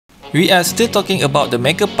We are still talking about the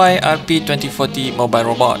Maker Pi RP2040 mobile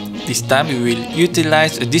robot. This time we will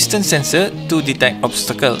utilize a distance sensor to detect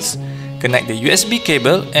obstacles. Connect the USB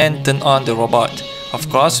cable and turn on the robot. Of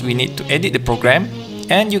course, we need to edit the program,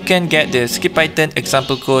 and you can get the SkipPython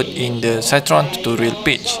example code in the Cytron tutorial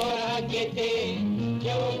page.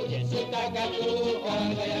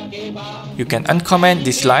 You can uncomment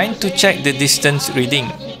this line to check the distance reading.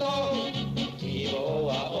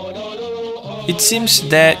 It seems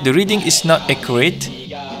that the reading is not accurate.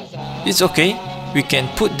 It's okay, we can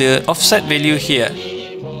put the offset value here.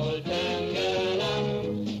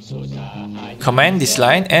 Comment this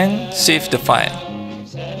line and save the file.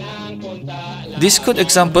 This code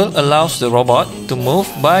example allows the robot to move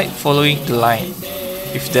by following the line.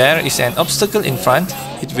 If there is an obstacle in front,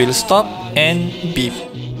 it will stop and beep.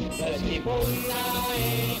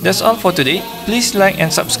 That's all for today. Please like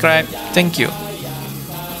and subscribe. Thank you.